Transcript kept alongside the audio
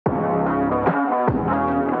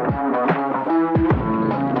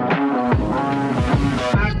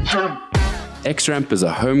X-Ramp is a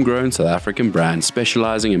homegrown South African brand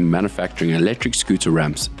specializing in manufacturing electric scooter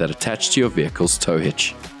ramps that attach to your vehicle's tow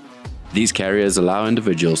hitch. These carriers allow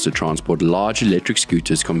individuals to transport large electric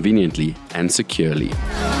scooters conveniently and securely.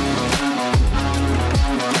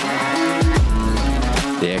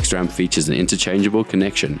 The X-Ramp features an interchangeable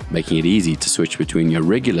connection, making it easy to switch between your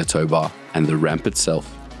regular tow bar and the ramp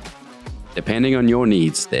itself. Depending on your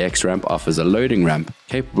needs, the X-Ramp offers a loading ramp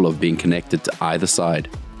capable of being connected to either side,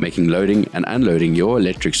 making loading and unloading your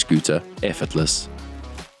electric scooter effortless.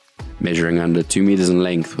 Measuring under 2 meters in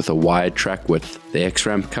length with a wide track width, the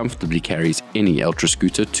X-Ramp comfortably carries any Ultra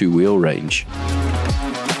Scooter two-wheel range.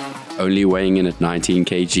 Only weighing in at 19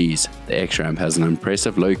 kgs, the X-Ramp has an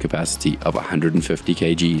impressive load capacity of 150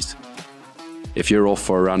 kgs. If you're off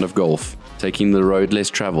for a round of golf, taking the road less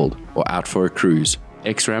traveled, or out for a cruise,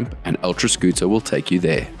 X-Ramp and Ultra Scooter will take you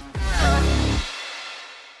there.